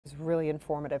really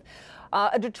informative.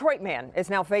 A Detroit man is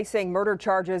now facing murder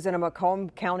charges in a Macomb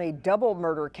County double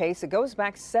murder case. It goes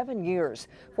back 7 years.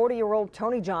 40-year-old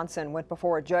Tony Johnson went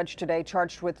before a judge today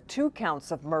charged with 2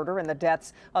 counts of murder in the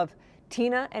deaths of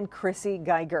Tina and Chrissy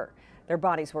Geiger. Their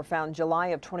bodies were found July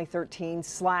of 2013,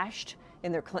 slashed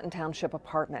in their Clinton Township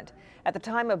apartment. At the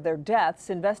time of their deaths,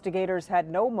 investigators had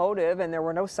no motive and there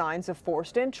were no signs of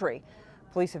forced entry.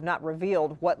 Police have not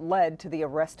revealed what led to the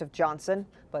arrest of Johnson,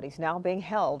 but he's now being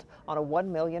held on a $1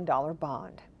 million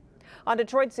bond. On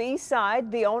Detroit's east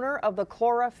side, the owner of the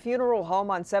Clora Funeral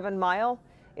Home on 7 Mile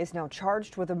is now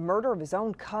charged with the murder of his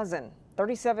own cousin.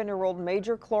 37-year-old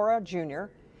Major Clora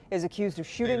Jr. is accused of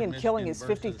shooting and killing his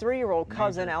 53-year-old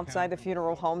cousin outside the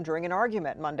funeral home during an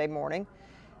argument Monday morning.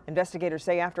 Investigators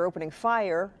say after opening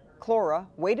fire, Clora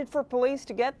waited for police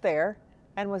to get there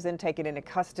and was then taken into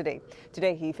custody.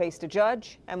 Today he faced a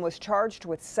judge and was charged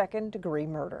with second-degree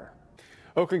murder.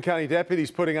 Oakland County deputies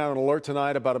putting out an alert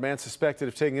tonight about a man suspected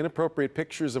of taking inappropriate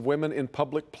pictures of women in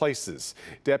public places.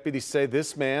 Deputies say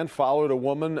this man followed a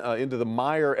woman into the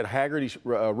mire at Haggerty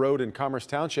Road in Commerce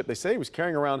Township. They say he was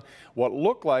carrying around what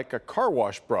looked like a car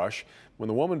wash brush. When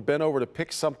the woman bent over to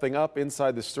pick something up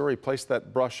inside the store, he placed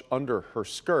that brush under her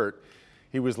skirt.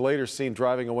 He was later seen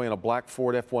driving away in a black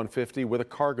Ford F-150 with a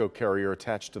cargo carrier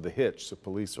attached to the hitch, so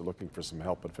police are looking for some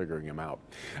help in figuring him out.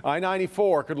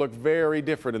 I-94 could look very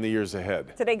different in the years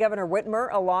ahead. Today, Governor Whitmer,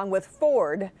 along with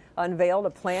Ford, unveiled a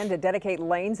plan to dedicate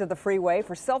lanes of the freeway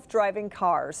for self-driving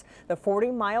cars. The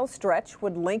 40-mile stretch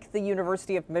would link the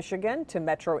University of Michigan to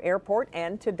Metro Airport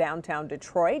and to downtown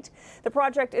Detroit. The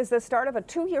project is the start of a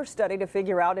 2-year study to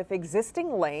figure out if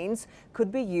existing lanes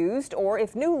could be used or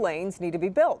if new lanes need to be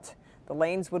built. The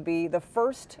lanes would be the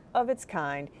first of its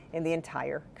kind in the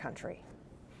entire country.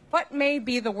 What may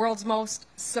be the world's most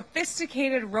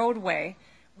sophisticated roadway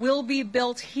will be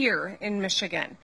built here in Michigan.